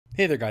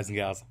Hey there, guys and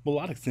gals.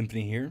 Melodic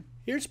Symphony here.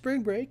 Here's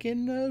spring break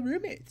and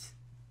roommates.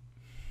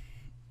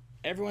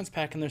 Everyone's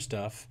packing their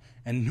stuff,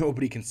 and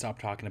nobody can stop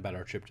talking about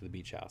our trip to the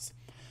beach house.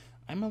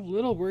 I'm a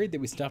little worried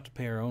that we stopped to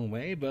pay our own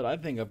way, but I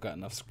think I've got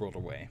enough squirreled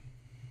away.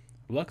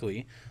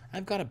 Luckily,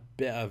 I've got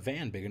a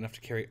van big enough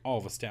to carry all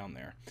of us down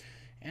there.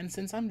 And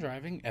since I'm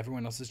driving,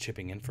 everyone else is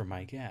chipping in for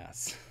my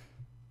gas.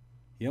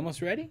 You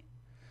almost ready?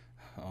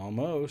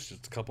 Almost.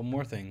 Just a couple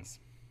more things.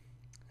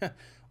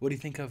 What do you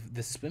think of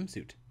this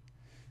swimsuit?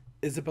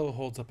 Isabella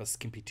holds up a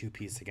skimpy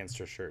two-piece against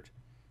her shirt.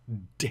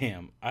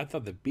 Damn, I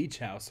thought the beach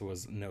house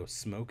was no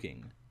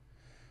smoking.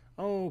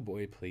 Oh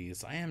boy,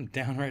 please, I am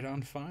downright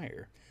on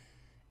fire.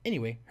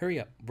 Anyway, hurry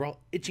up, we're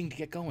all itching to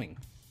get going.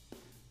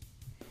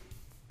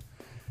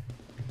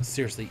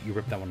 Seriously, you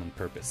ripped that one on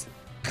purpose.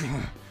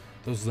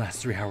 Those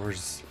last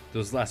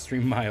 3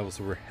 miles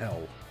were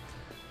hell.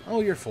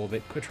 Oh, you're full of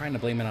it, quit trying to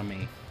blame it on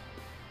me.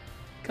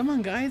 Come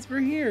on guys,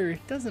 we're here,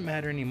 it doesn't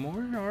matter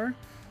anymore,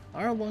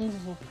 Our lungs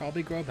will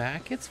probably grow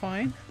back. It's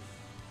fine.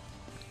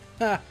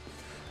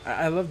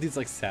 I love these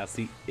like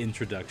sassy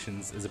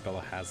introductions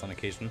Isabella has on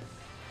occasion.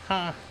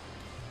 Ha!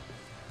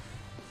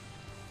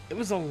 It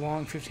was a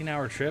long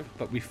 15-hour trip,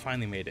 but we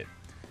finally made it.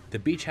 The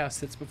beach house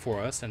sits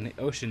before us, and the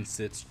ocean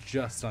sits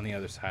just on the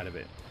other side of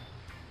it.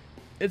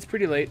 It's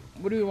pretty late.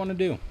 What do we want to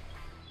do?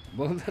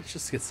 Well, let's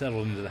just get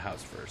settled into the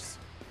house first.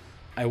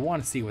 I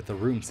want to see what the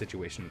room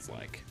situation is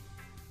like.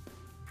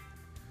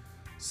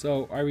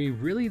 So, are we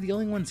really the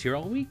only ones here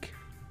all week?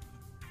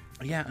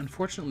 Yeah,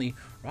 unfortunately,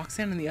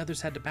 Roxanne and the others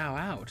had to bow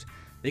out.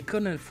 They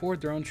couldn't afford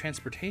their own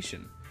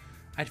transportation.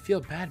 I'd feel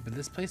bad, but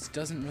this place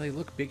doesn't really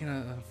look big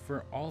enough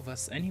for all of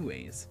us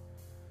anyways.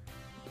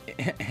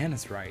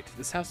 Anna's right.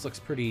 This house looks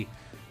pretty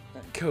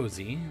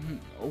cozy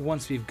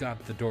once we've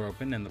got the door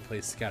open and the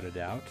place scouted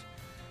out.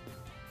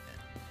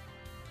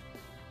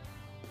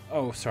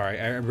 Oh,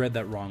 sorry, I read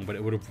that wrong, but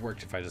it would have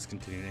worked if I just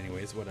continued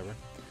anyways, whatever.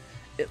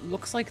 It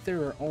looks like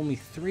there are only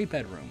 3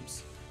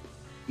 bedrooms.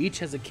 Each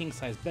has a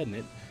king-size bed in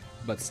it,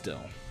 but still.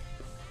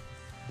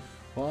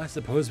 Well, I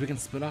suppose we can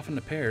split off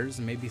into pairs,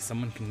 and maybe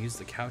someone can use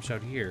the couch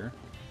out here.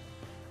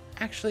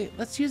 Actually,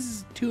 let's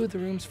use 2 of the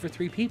rooms for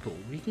 3 people.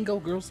 We can go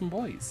girls and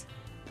boys.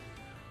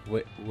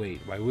 Wait,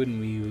 why wouldn't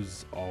we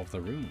use all of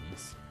the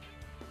rooms?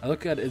 I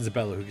look at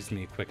Isabella, who gives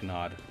me a quick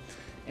nod,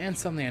 and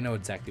suddenly I know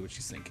exactly what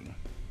she's thinking.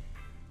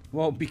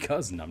 Well,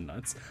 because,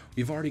 numbnuts,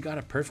 we've already got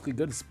a perfectly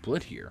good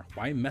split here.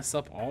 Why mess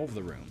up all of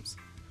the rooms?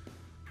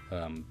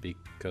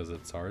 Because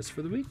it's ours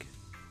for the week?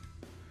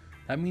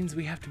 That means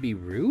we have to be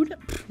rude?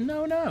 Pfft,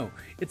 no.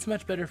 It's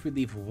much better if we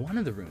leave one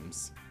of the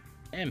rooms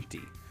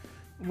empty,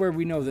 where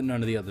we know that none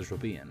of the others will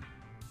be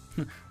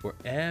in. Where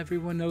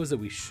everyone knows that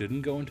we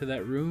shouldn't go into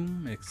that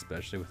room,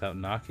 especially without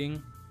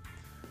knocking.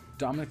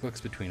 Dominic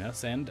looks between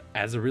us, and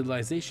as a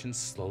realization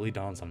slowly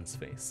dawns on his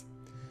face.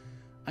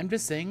 I'm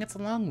just saying it's a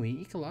long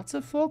week, lots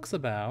of folks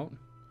about.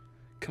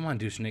 Come on,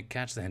 douchenick,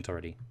 catch the hint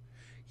already.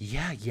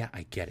 Yeah,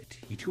 I get it.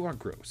 You two are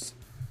gross.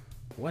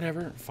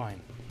 Whatever, fine.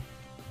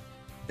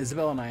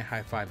 Isabella and I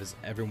high-five as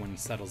everyone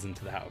settles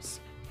into the house.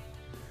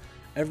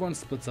 Everyone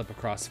splits up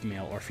across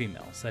male or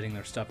female, setting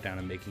their stuff down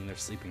and making their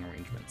sleeping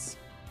arrangements.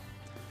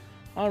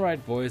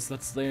 Alright, boys,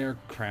 let's lay our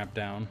crap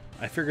down.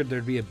 I figured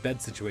there'd be a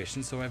bed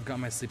situation, so I've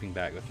got my sleeping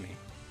bag with me.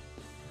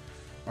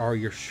 Are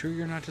you sure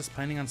you're not just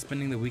planning on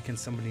spending the week in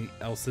somebody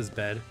else's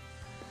bed?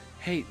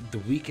 Hey, the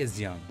week is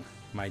young,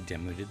 my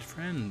dim-witted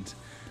friend.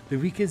 The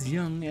week is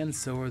young, and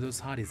so are those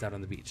hotties out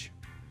on the beach.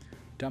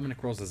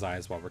 Dominic rolls his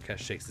eyes while Rakesh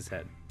shakes his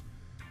head.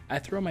 I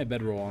throw my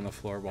bedroll on the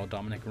floor while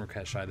Dominic and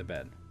Rakesh eye the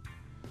bed.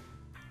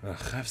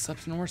 Ugh, I've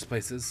slept in worse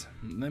places.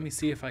 Let me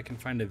see if I can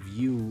find a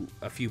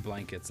few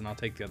blankets, and I'll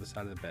take the other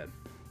side of the bed.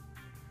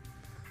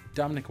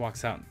 Dominic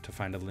walks out to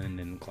find a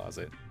linen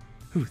closet.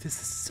 Ooh, this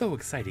is so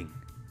exciting.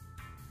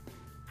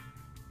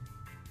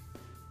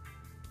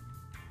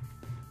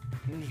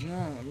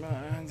 No,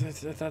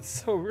 that's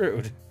so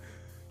rude.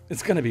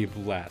 It's gonna be a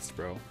blast,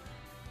 bro.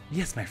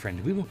 Yes, my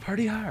friend, we will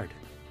party hard.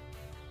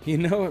 You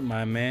know it,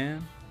 my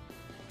man.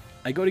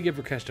 I go to give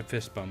Rakesh a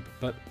fist bump,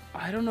 but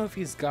I don't know if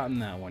he's gotten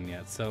that one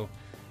yet, so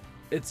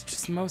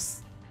it's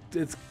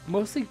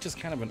mostly just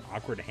kind of an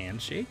awkward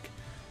handshake.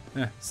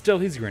 Still,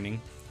 he's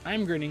grinning.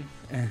 I'm grinning,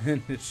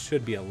 and it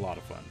should be a lot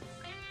of fun.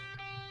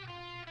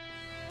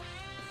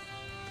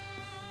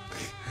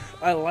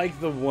 I like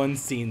the one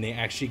scene they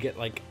actually get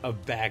like a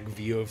back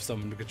view of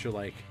someone because you're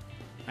like,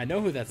 I know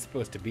who that's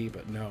supposed to be,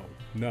 but no.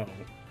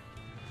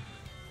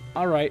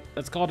 Alright,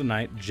 let's call it a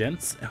night.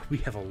 Gents, we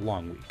have a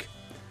long week.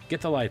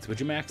 Get the lights, would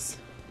you, Max?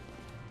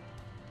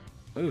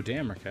 Oh,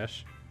 damn,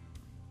 Rakesh.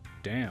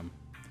 Damn.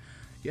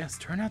 Yes,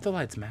 turn out the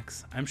lights,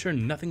 Max. I'm sure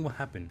nothing will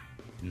happen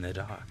in the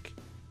dark.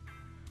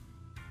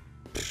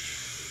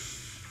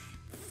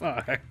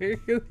 Fuck.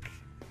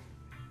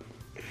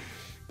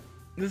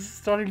 This is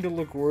starting to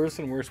look worse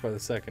and worse by the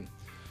second.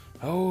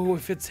 Oh,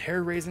 if it's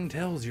hair-raising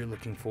tales you're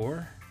looking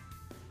for.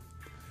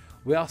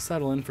 We all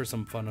settle in for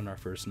some fun on our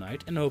first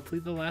night, and hopefully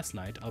the last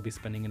night I'll be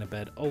spending in a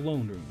bed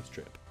alone during this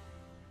trip.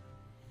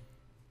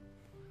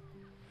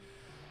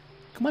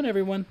 Come on,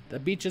 everyone. The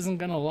beach isn't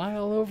gonna lie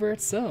all over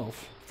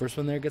itself. First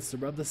one there gets to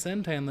rub the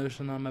suntan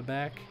lotion on my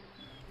back.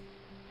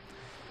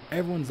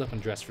 Everyone's up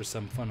and dressed for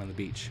some fun on the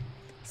beach.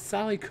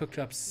 Sally cooked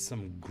up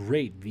some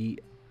great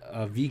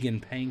vegan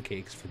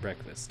pancakes for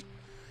breakfast.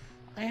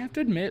 I have to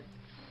admit,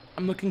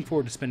 I'm looking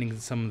forward to spending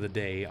some of the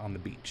day on the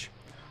beach.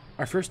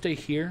 Our first day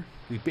here,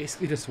 we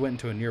basically just went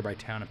into a nearby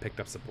town and picked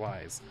up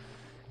supplies.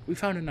 We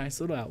found a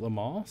nice little outlet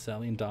mall.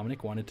 Sally and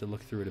Dominic wanted to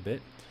look through it a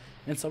bit,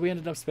 and so we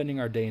ended up spending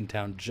our day in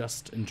town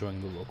just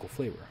enjoying the local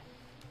flavor.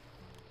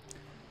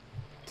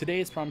 Today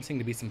is promising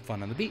to be some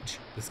fun on the beach.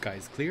 The sky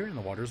is clear and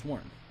the water is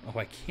warm. Oh,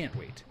 I can't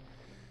wait.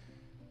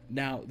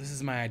 Now, this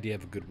is my idea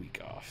of a good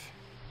week off.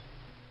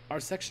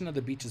 Our section of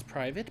the beach is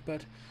private,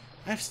 but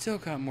I've still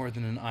got more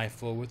than an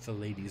eyeful with the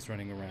ladies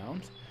running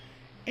around.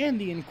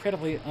 And the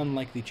incredibly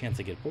unlikely chance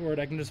I get bored,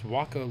 I can just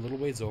walk a little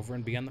ways over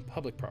and be on the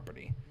public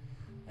property.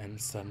 And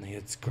suddenly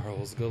it's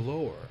girls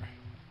galore.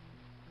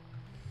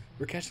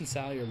 Rakesh and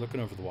Sally are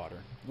looking over the water.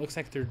 It looks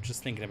like they're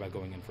just thinking about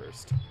going in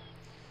first.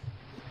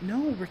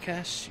 No,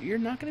 Rakesh, you're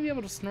not going to be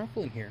able to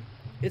snorkel in here.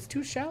 It's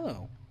too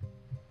shallow.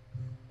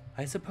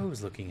 I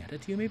suppose looking at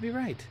it, you may be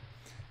right.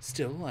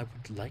 Still, I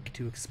would like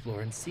to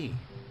explore and see.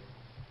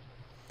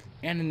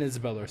 Anne and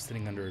Isabella are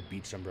sitting under a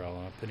beach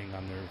umbrella, putting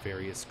on their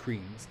various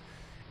creams.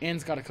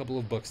 Anne's got a couple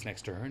of books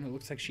next to her, and it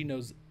looks like she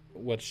knows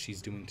what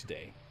she's doing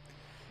today.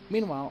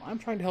 Meanwhile, I'm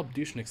trying to help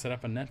Dushnik set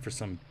up a net for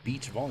some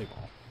beach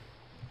volleyball.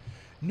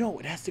 No,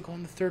 it has to go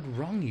on the third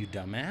rung, you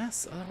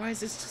dumbass.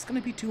 Otherwise, it's just going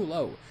to be too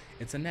low.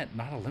 It's a net,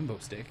 not a limbo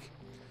stick.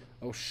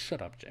 Oh,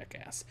 shut up,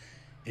 jackass.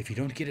 If you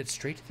don't get it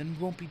straight, then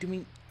we won't be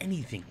doing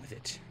anything with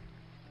it.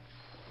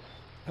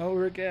 Oh,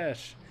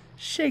 Rakesh,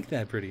 shake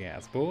that pretty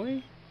ass,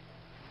 boy.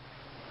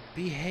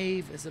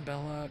 Behave,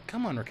 Isabella.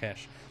 Come on,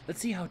 Rakesh. Let's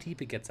see how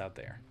deep it gets out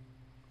there.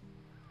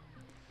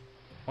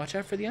 Watch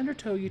out for the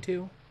undertow, you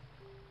two.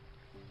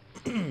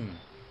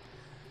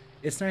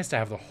 It's nice to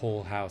have the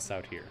whole house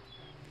out here,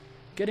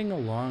 getting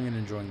along and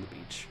enjoying the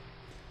beach.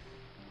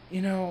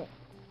 You know,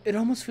 it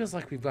almost feels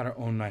like we've got our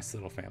own nice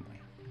little family.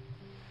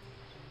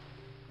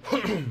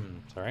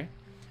 Sorry.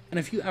 And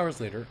a few hours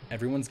later,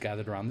 everyone's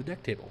gathered around the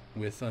deck table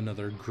with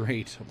another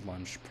great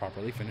lunch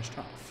properly finished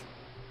off.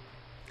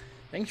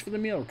 Thanks for the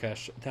meal,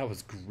 Rakesh. That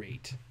was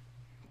great.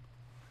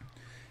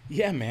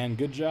 Yeah, man,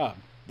 good job.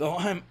 Though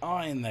I'm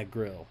eyeing that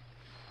grill.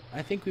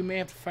 I think we may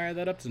have to fire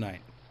that up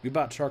tonight. We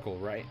bought charcoal,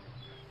 right?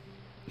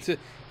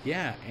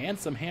 Yeah, and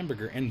some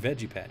hamburger and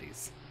veggie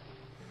patties.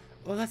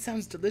 Well, that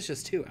sounds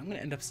delicious, too. I'm going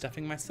to end up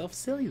stuffing myself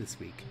silly this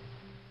week.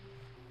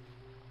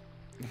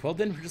 Well,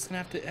 then we're just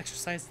going to have to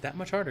exercise that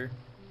much harder.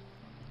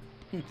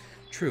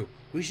 True.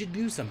 We should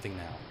do something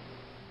now.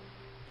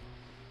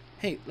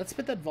 Hey, let's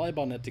put that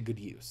volleyball net to good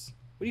use.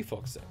 What do you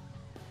folks say?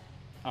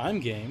 I'm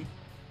game.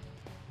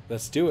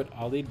 Let's do it.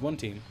 I'll lead one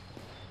team.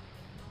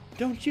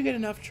 Don't you get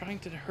enough trying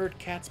to herd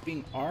cats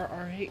being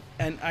RRA?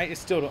 And I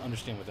still don't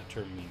understand what that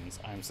term means.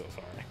 I'm so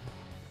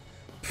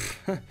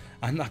sorry.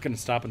 I'm not going to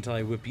stop until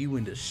I whip you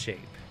into shape.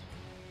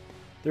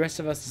 The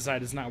rest of us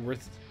decide it's not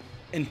worth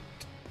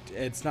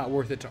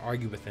it to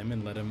argue with him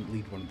and let him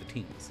lead one of the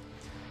teams.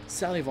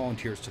 Sally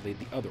volunteers to lead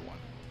the other one.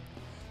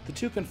 The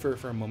two confer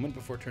for a moment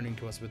before turning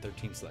to us with their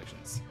team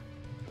selections.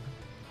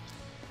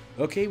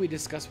 Okay, we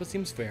discuss what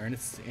seems fair,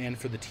 and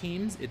for the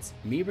teams, it's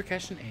me,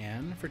 Rakesh, and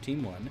Anne for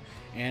Team 1,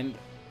 and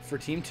for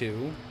Team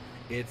 2,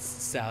 it's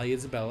Sally,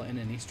 Isabella, and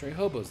any stray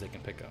hobos they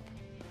can pick up.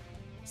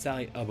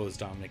 Sally elbows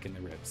Dominic in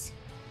the ribs.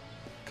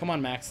 Come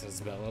on, Max and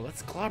Isabella,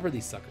 let's clobber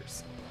these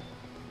suckers.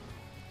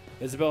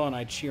 Isabella and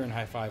I cheer and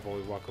high-five while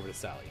we walk over to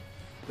Sally.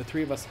 The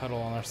three of us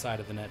huddle on our side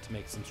of the net to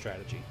make some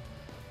strategy.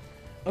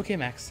 Okay,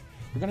 Max,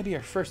 we're going to be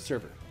our first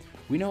server.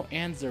 We know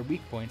Anne's their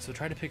weak point, so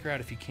try to pick her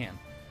out if you can.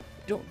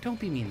 Don't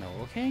be mean,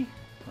 though, okay?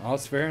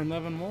 All's fair in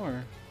love and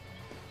war.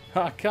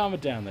 Ha, calm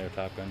it down there,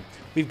 Top Gun.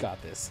 We've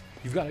got this.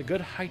 You've got a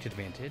good height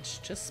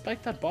advantage. Just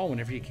spike that ball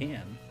whenever you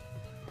can.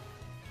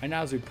 And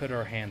now as we put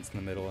our hands in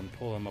the middle and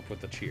pull them up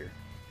with a cheer.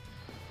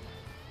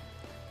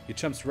 You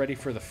chumps ready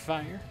for the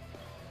fire?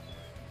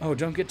 Oh,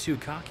 don't get too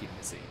cocky,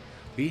 Missy.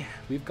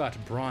 We've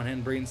got brawn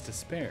and brains to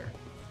spare.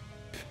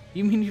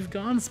 You mean you've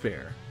gone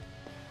spare?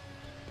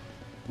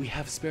 We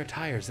have spare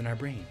tires in our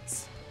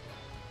brains.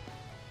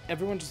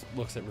 Everyone just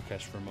looks at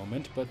Rakesh for a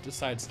moment, but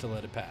decides to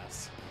let it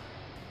pass.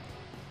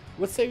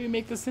 Let's say we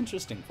make this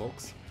interesting,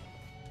 folks.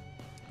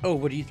 Oh,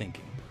 what are you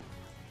thinking?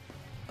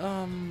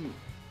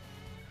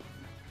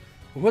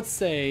 Let's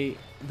say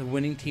the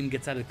winning team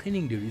gets out of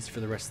cleaning duties for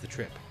the rest of the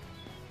trip.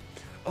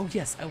 Oh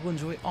yes, I will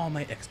enjoy all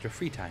my extra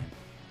free time.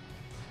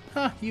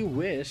 Ha, you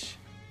wish.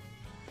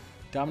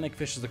 Dominic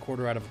fishes a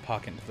quarter out of a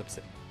pocket and flips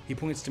it. He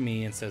points to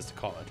me and says to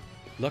call it.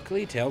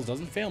 Luckily, Tails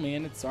doesn't fail me,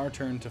 and it's our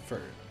turn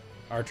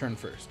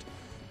first.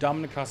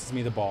 Dominic tosses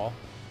me the ball,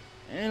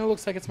 and it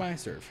looks like it's my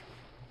serve.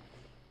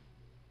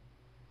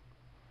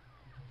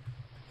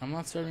 I'm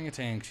not serving a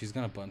tank. She's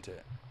gonna bunt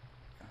it.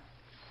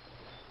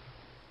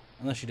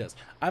 Unless she does.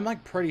 I'm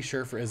like pretty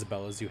sure for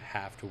Isabella's you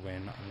have to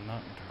win. I'm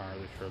not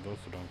entirely sure though,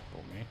 so don't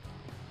quote me.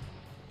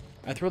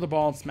 I throw the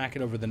ball and smack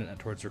it over the net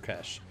towards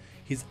Rakesh.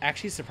 He's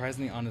actually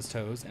surprisingly on his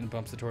toes and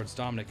bumps it towards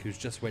Dominic, who's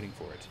just waiting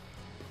for it.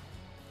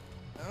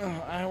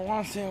 I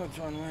want to see which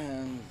one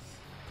wins.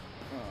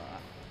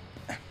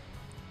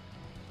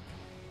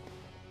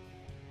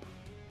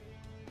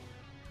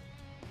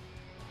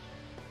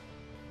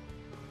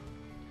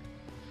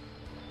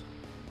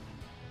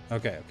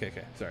 Okay,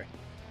 sorry.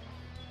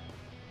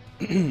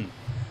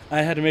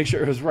 I had to make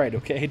sure it was right,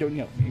 okay? Don't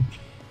yell at me.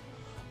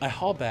 I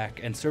haul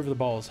back and serve the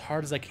ball as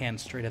hard as I can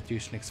straight at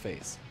Dushnik's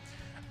face.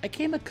 I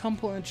came a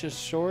couple inches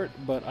short,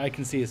 but I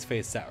can see his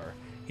face sour.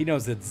 He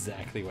knows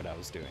exactly what I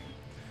was doing.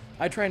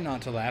 I try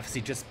not to laugh as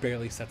he just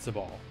barely sets the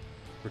ball.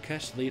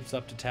 Rakesh leaps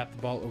up to tap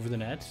the ball over the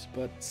net,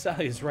 but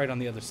Sally is right on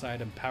the other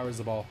side and powers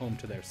the ball home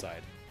to their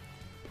side.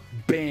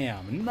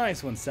 Bam!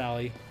 Nice one,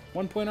 Sally.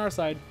 1 point our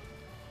side.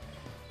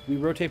 We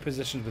rotate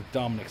positions with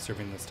Dominic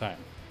serving this time.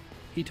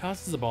 He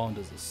tosses the ball and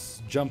does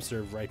a jump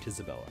serve right to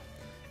Isabella.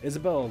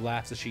 Isabella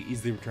laughs as she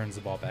easily returns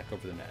the ball back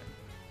over the net.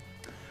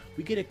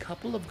 We get a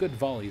couple of good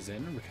volleys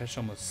in. Rakesh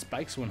almost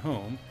spikes one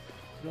home,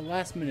 but a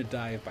last-minute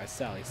dive by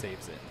Sally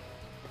saves it.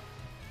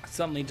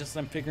 Suddenly, just as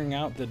I'm figuring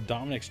out that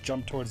Dominic's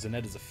jump towards the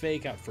net is a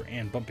fake out for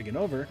Anne bumping it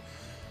over,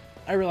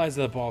 I realize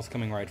that the ball's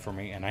coming right for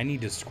me, and I need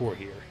to score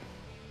here.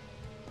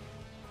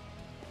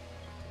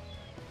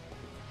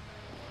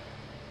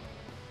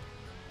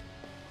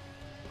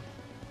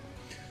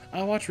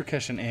 I watch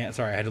Rakesh and Anne.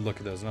 Sorry, I had to look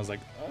at those, and I was like,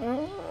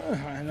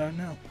 I don't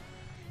know.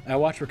 I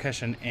watch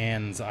Rakesh and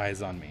Anne's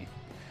eyes on me.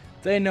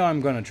 They know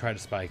I'm going to try to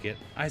spike it.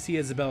 I see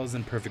Isabella's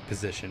in perfect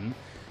position.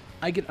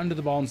 I get under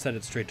the ball and set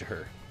it straight to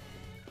her.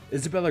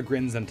 Isabella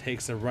grins and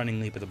takes a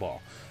running leap at the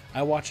ball.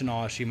 I watch in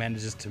awe as she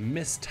manages to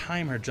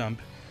mistime her jump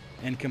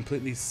and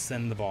completely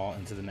send the ball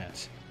into the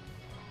net.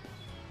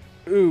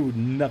 Ooh,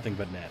 nothing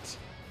but net.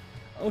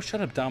 Oh,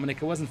 shut up, Dominic.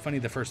 It wasn't funny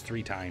the first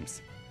 3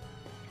 times.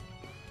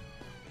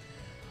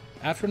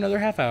 After another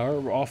half hour,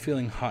 we're all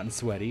feeling hot and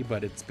sweaty,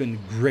 but it's been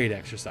great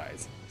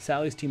exercise.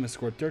 Sally's team has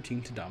scored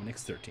 13 to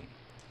Dominic's 13.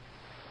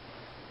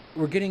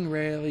 We're getting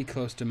really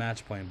close to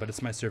match point, but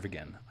it's my serve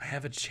again. I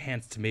have a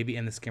chance to maybe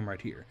end this game right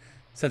here,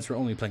 since we're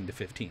only playing to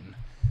 15.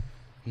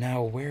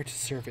 Now, where to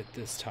serve it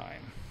this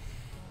time?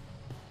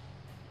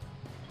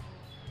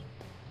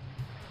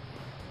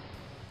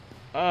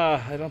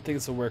 I don't think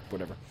this will work,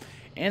 whatever.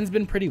 Anne's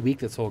been pretty weak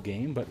this whole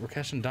game, but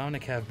Rakesh and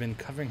Dominic have been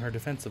covering her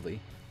defensively.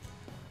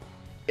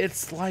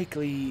 It's like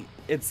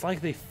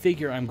they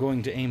figure I'm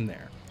going to aim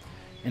there.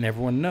 And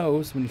everyone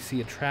knows when you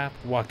see a trap,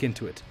 walk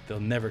into it. They'll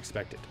never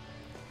expect it.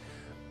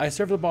 I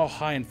serve the ball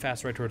high and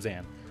fast right towards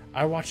Anne.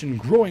 I watch in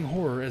growing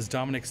horror as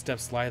Dominic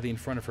steps slyly in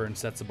front of her and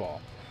sets the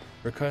ball.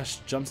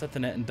 Rakesh jumps at the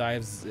net and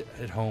dives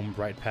it home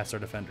right past our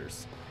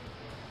defenders.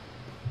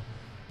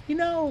 You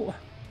know,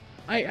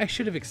 I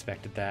should have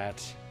expected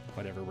that.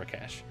 Whatever,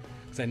 Rakesh.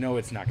 Because I know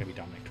it's not going to be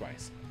Dominic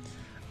twice.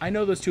 I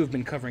know those two have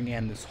been covering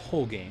Anne this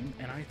whole game,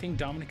 and I think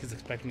Dominic is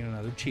expecting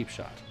another cheap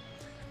shot.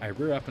 I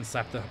rear up and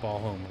slap the ball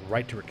home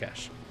right to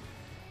Rakesh.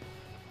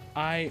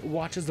 I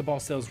watch as the ball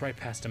sails right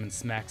past him and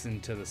smacks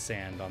into the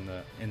sand on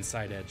the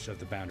inside edge of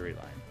the boundary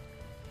line.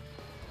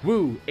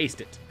 Woo! Aced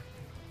it!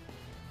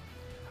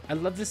 I'd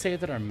love to say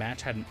that our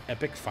match had an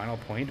epic final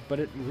point, but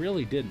it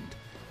really didn't.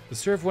 The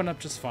serve went up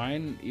just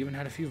fine, even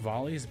had a few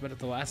volleys, but at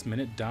the last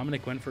minute,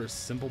 Dominic went for a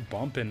simple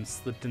bump and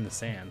slipped in the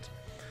sand.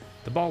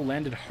 The ball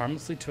landed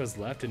harmlessly to his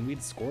left, and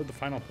we'd scored the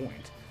final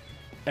point.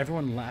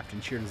 Everyone laughed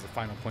and cheered as the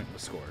final point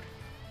was scored.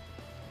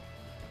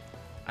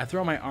 I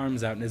throw my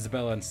arms out, and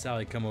Isabella and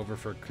Sally come over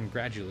for a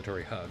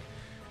congratulatory hug,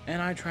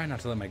 and I try not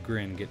to let my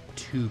grin get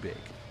too big.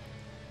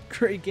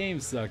 Great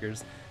game,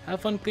 suckers.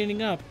 Have fun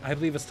cleaning up. I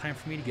believe it's time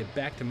for me to get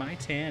back to my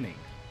tanning.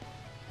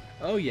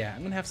 Oh yeah,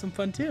 I'm gonna have some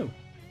fun too.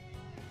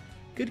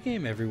 Good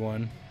game,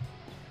 everyone.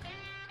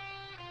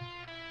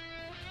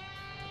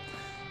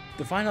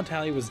 The final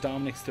tally was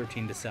Dominic's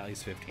 13 to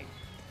Sally's 15.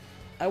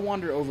 I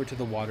wandered over to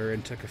the water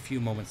and took a few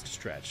moments to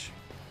stretch.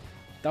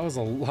 That was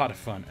a lot of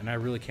fun, and I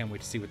really can't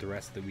wait to see what the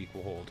rest of the week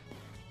will hold.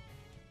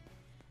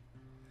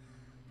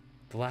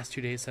 The last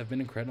 2 days have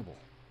been incredible.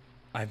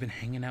 I've been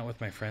hanging out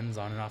with my friends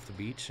on and off the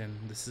beach, and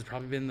this has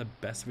probably been the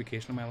best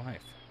vacation of my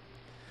life.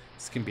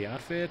 Skimpy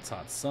outfits,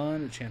 hot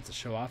sun, a chance to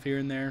show off here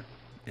and there.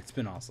 It's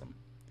been awesome.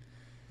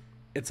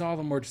 It's all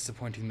the more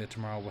disappointing that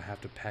tomorrow we'll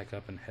have to pack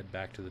up and head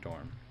back to the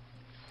dorm.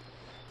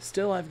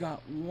 Still, I've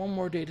got one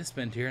more day to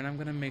spend here, and I'm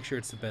going to make sure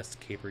it's the best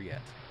caper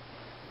yet.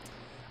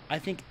 I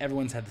think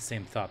everyone's had the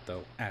same thought,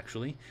 though,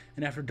 actually,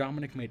 and after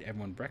Dominic made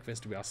everyone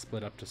breakfast, we all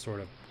split up to sort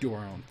of do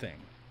our own thing.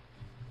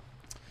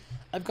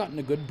 I've gotten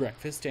a good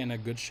breakfast and a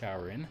good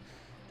shower in,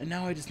 and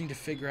now I just need to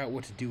figure out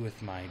what to do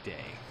with my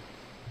day.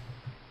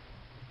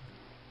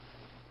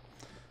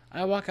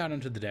 I walk out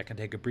onto the deck and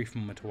take a brief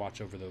moment to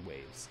watch over the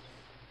waves.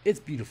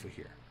 It's beautiful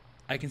here.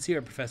 I can see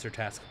why Professor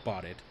Task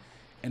bought it,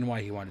 and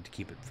why he wanted to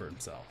keep it for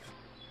himself.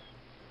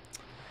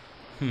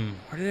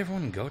 Where did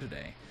everyone go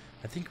today?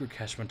 I think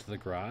Rakesh went to the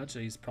garage.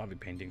 He's probably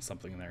painting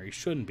something in there he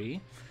shouldn't be.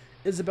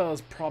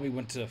 Isabella's probably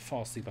went to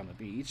fall asleep on the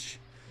beach.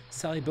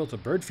 Sally built a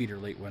bird feeder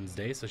late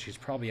Wednesday, so she's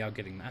probably out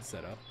getting that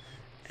set up.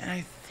 And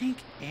I think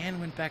Anne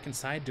went back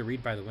inside to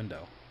read by the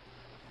window.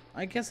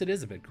 I guess it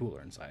is a bit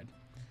cooler inside.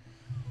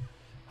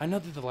 I know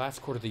that the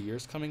last quarter of the year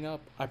is coming up.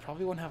 I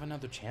probably won't have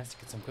another chance to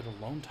get some good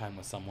alone time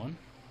with someone.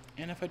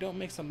 And if I don't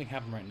make something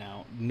happen right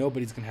now,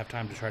 nobody's going to have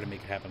time to try to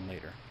make it happen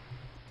later.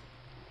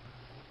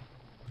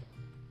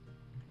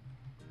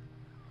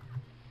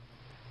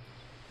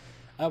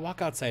 I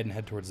walk outside and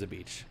head towards the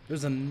beach.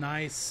 There's a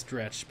nice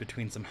stretch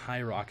between some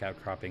high rock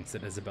outcroppings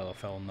that Isabella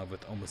fell in love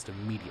with almost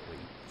immediately.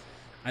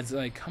 As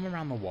I come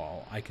around the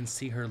wall, I can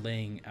see her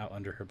laying out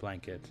on her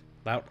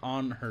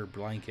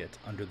blanket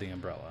under the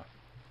umbrella.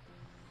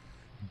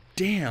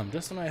 Damn,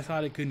 just when I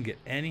thought it couldn't get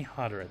any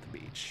hotter at the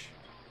beach.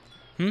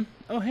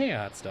 Oh hey,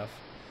 hot stuff.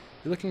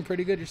 You're looking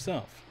pretty good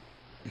yourself.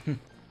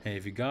 Hey,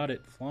 if you got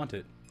it, flaunt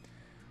it.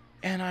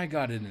 And I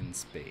got it in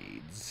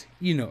spades.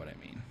 You know what I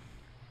mean.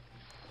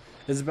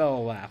 Isabella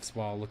laughs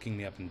while looking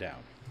me up and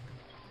down.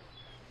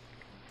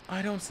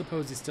 I don't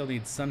suppose you still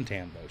need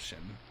suntan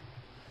lotion.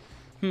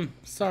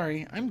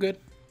 Sorry, I'm good.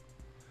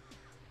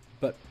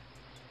 But,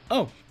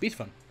 oh, beach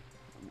fun.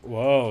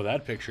 Whoa,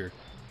 that picture.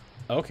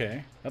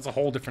 Okay, that's a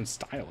whole different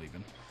style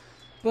even.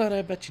 But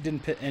I bet you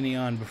didn't put any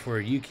on before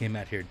you came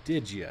out here,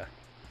 did ya?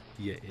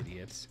 You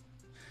idiots.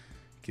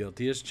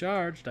 Guilty as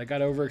charged. I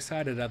got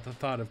overexcited at the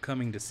thought of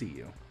coming to see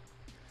you.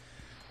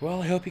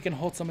 Well, I hope you can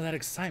hold some of that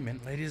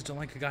excitement. Ladies don't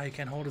like a guy who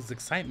can't hold his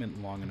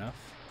excitement long enough.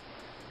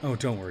 Oh,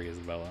 don't worry,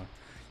 Isabella.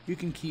 You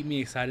can keep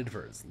me excited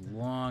for as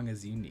long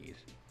as you need.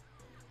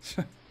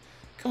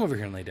 Come over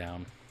here and lay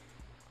down.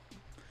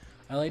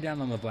 I lay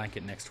down on the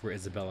blanket next to where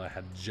Isabella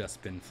had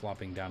just been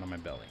flopping down on my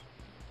belly.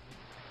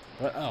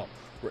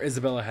 Where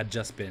Isabella had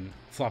just been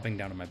flopping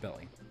down on my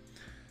belly.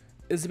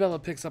 Isabella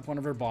picks up one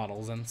of her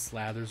bottles and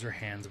slathers her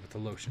hands with the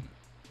lotion.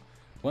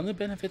 One of the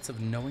benefits of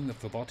knowing the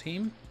football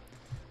team,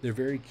 their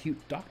very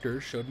cute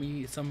doctor showed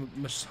me some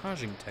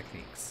massaging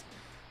techniques.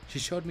 She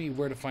showed me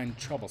where to find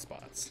trouble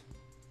spots.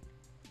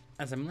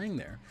 As I'm laying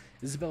there,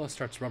 Isabella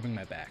starts rubbing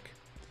my back.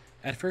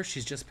 At first,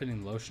 she's just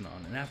putting the lotion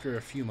on, and after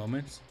a few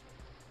moments,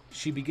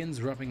 she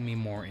begins rubbing me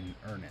more in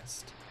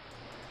earnest.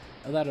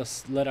 I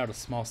let out a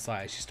small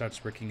sigh as she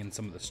starts working in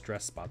some of the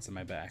stress spots in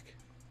my back.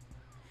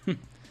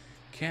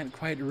 Can't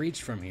quite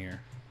reach from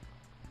here.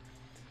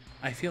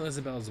 I feel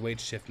Isabella's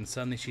weight shift, and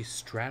suddenly she's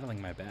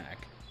straddling my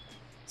back,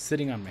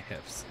 sitting on my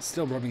hips,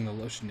 still rubbing the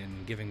lotion in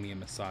and giving me a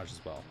massage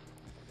as well.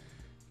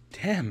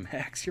 Damn,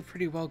 Max, you're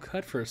pretty well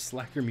cut for a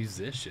slacker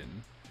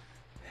musician.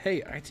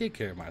 Hey, I take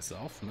care of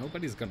myself.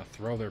 Nobody's gonna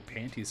throw their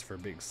panties for a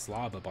big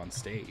slob up on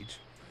stage.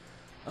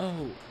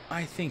 Oh,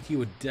 I think you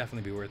would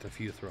definitely be worth a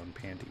few thrown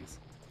panties.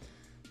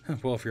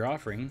 Well, if you're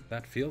offering,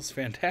 that feels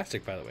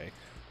fantastic, by the way.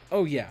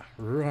 Oh yeah,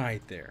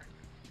 right there.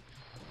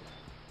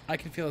 I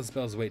can feel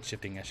Isabella's weight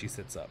shifting as she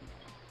sits up.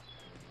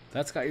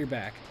 That's got your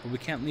back, but we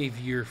can't leave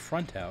your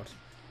front out.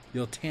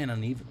 You'll tan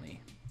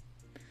unevenly.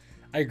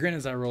 I grin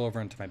as I roll over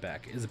onto my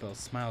back. Isabella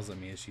smiles at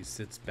me as she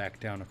sits back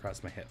down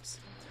across my hips.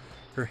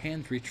 Her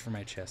hands reach for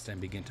my chest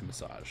and begin to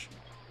massage.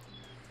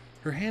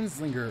 Her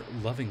hands linger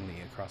lovingly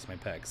across my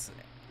pecs,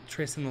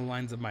 tracing the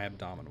lines of my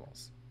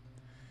abdominals.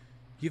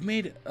 You've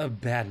made a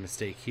bad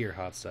mistake here,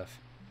 hot stuff.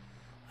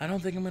 I don't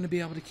think I'm going to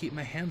be able to keep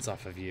my hands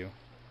off of you.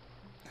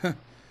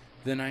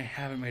 Then I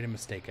haven't made a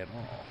mistake at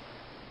all.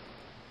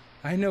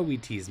 I know we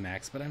tease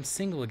Max, but I'm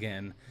single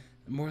again.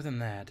 More than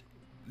that,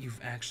 you've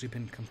actually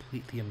been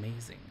completely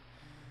amazing.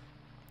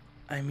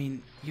 I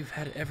mean, you've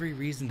had every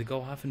reason to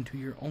go off and do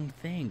your own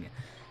thing,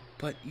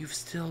 but you've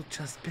still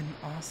just been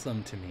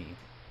awesome to me.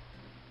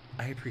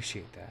 I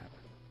appreciate that.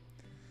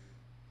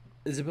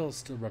 Isabella's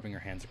still rubbing her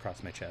hands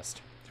across my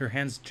chest. Her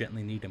hands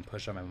gently knead and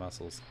push on my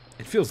muscles.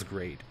 It feels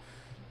great.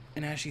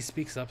 And as she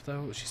speaks up,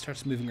 though, she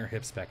starts moving her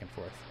hips back and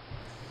forth.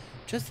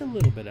 Just a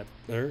little bit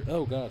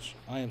oh gosh,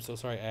 I am so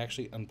sorry. I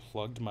actually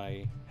unplugged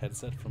my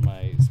headset from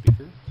my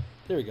speaker.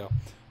 There we go.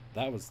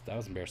 That was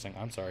embarrassing.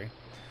 I'm sorry.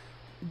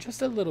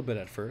 Just a little bit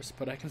at first,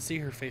 but I can see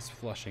her face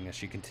flushing as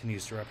she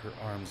continues to wrap her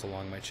arms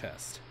along my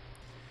chest.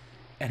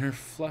 And her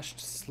flushed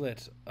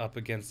slit up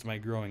against my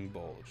growing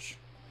bulge.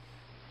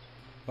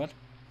 What?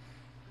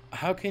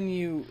 How can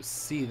you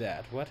see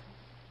that? What?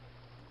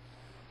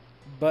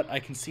 But I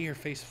can see her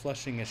face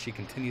flushing as she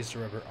continues to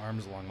rub her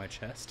arms along my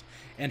chest,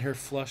 and her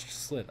flushed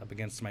slit up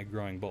against my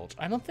growing bulge.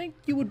 I don't think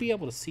you would be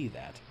able to see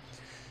that.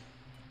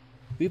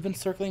 We've been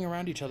circling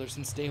around each other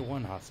since day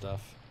one, hot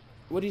stuff.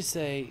 What do you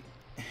say?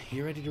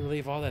 You ready to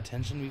relieve all that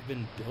tension we've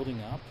been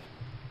building up?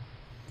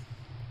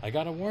 I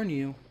gotta warn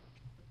you,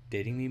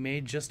 dating me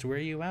may just wear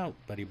you out,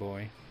 buddy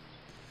boy.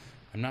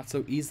 I'm not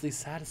so easily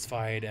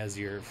satisfied as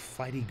your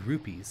flighty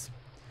groupies.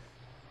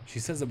 She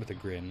says it with a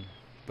grin,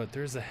 but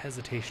there's a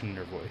hesitation in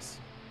her voice.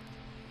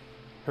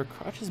 Her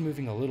crotch is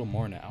moving a little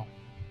more now.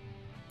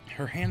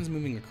 Her hands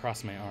moving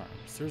across my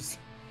arms. There's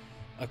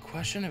a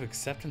question of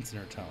acceptance in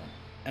her tone,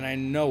 and I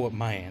know what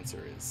my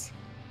answer is.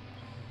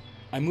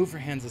 I move her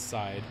hands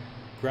aside,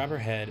 grab her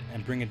head,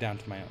 and bring it down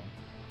to my own.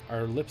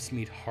 Our lips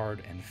meet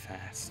hard and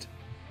fast.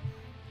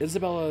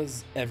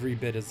 Isabella's every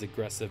bit as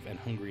aggressive and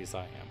hungry as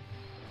I am.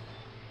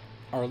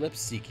 Our lips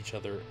seek each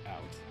other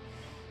out,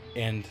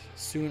 and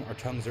soon our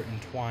tongues are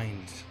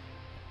entwined,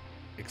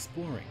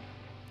 exploring.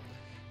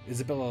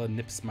 Isabella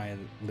nips my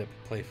lip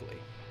playfully,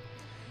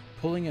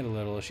 pulling it a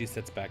little as she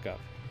sits back up.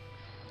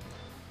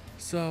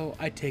 So,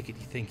 I take it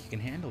you think you can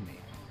handle me?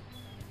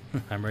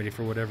 I'm ready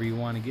for whatever you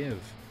want to give.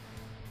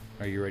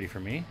 Are you ready for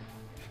me?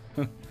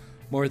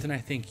 More than I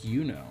think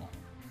you know.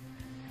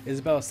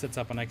 Isabella sits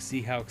up and I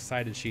see how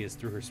excited she is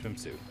through her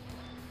swimsuit.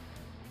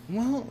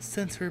 Well,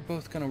 since we're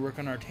both gonna work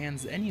on our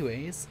tans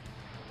anyways,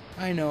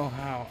 I know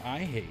how I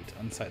hate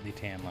unsightly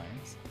tan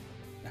lines.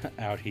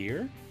 Out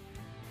here?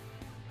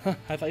 Huh,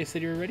 I thought you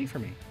said you were ready for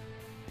me.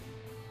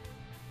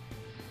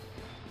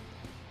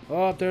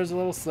 Oh, there's a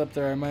little slip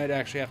there. I might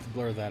actually have to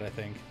blur that, I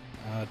think.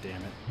 Oh,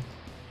 damn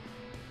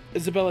it.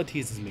 Isabella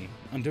teases me,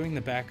 undoing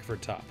the back of her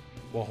top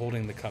while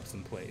holding the cups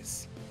in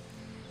place.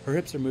 Her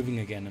hips are moving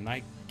again, and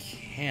I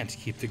can't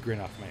keep the grin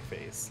off my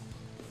face.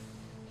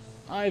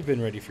 I've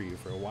been ready for you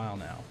for a while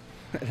now.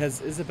 And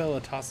as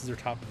Isabella tosses her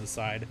top to the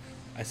side,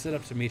 I sit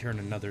up to meet her in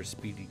another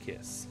speedy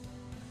kiss.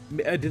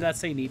 Did that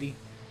say needy?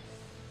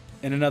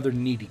 In another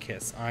needy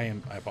kiss. I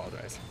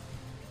apologize.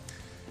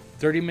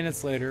 30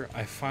 minutes later,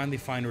 I finally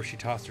find where she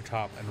tossed her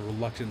top and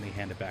reluctantly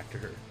hand it back to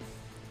her.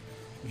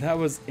 That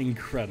was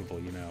incredible,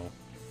 you know.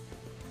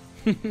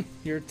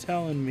 You're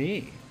telling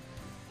me.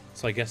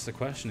 So I guess the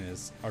question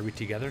is, are we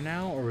together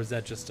now, or was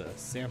that just a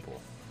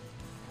sample?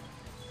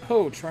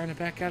 Oh, trying to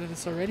back out of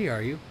this already,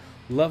 are you?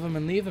 Love him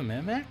and leave him,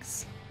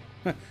 MX?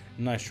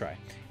 Nice try.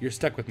 You're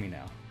stuck with me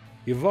now.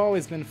 You've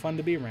always been fun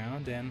to be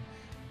around,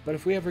 but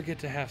if we ever get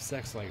to have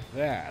sex like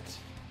that...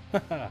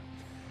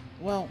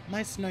 Well,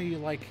 nice to know you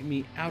like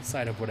me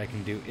outside of what I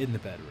can do in the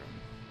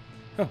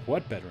bedroom.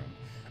 What bedroom?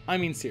 I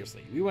mean,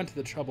 seriously, we went to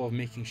the trouble of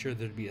making sure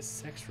there'd be a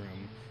sex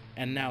room,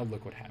 and now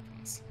look what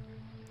happens.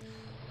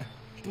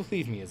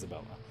 Believe me,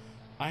 Isabella,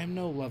 I am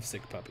no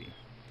lovesick puppy.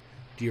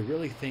 Do you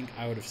really think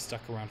I would have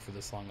stuck around for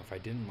this long if I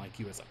didn't like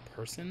you as a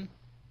person?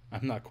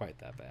 I'm not quite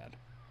that bad.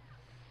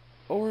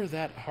 Or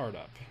that hard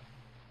up.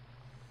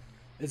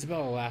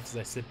 Isabella laughs as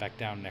I sit back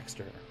down next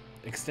to her,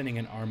 extending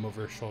an arm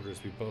over her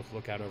shoulders. We both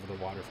look out over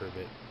the water for a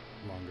bit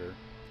longer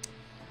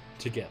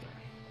together.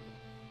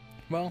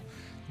 Well,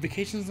 the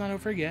vacation's not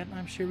over yet.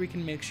 I'm sure we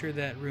can make sure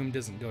that room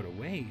doesn't go to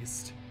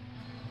waste.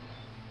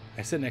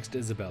 I sit next to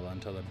Isabella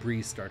until a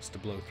breeze starts to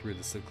blow through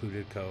the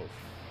secluded cove.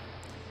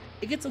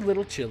 It gets a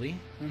little chilly,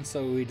 and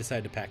so we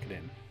decide to pack it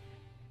in.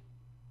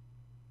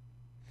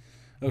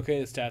 Okay,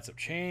 the stats have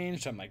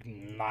changed. I'm like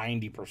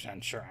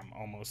 90% sure I'm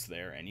almost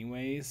there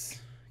anyways.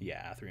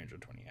 Yeah,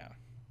 320, yeah.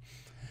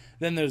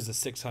 Then there's the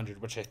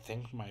 600, which I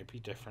think might be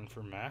different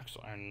for max.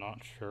 I'm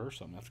not sure,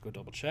 so I'm going to have to go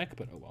double check,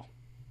 but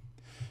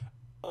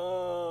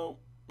oh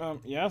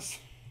well. Yes?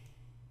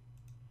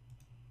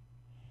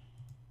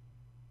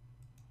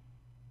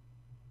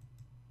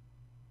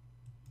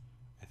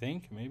 I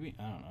think, maybe?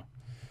 I don't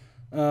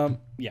know.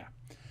 Yeah.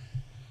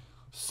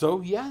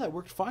 So, yeah, that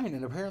worked fine,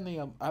 and apparently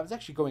I was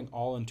actually going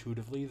all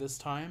intuitively this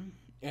time,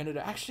 and it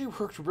actually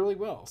worked really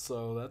well,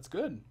 so that's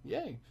good.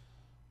 Yay.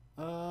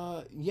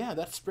 Yeah,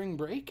 that's spring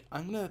break.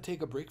 I'm gonna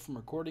take a break from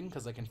recording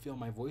because I can feel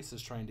my voice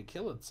is trying to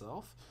kill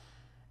itself.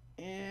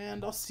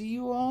 And I'll see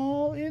you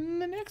all in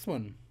the next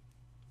one.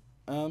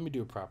 Let me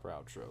do a proper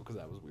outro because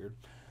that was weird.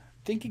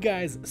 Thank you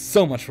guys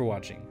so much for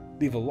watching.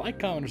 Leave a like,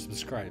 comment, or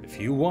subscribe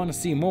if you want to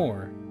see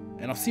more.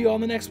 And I'll see you all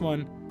in the next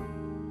one.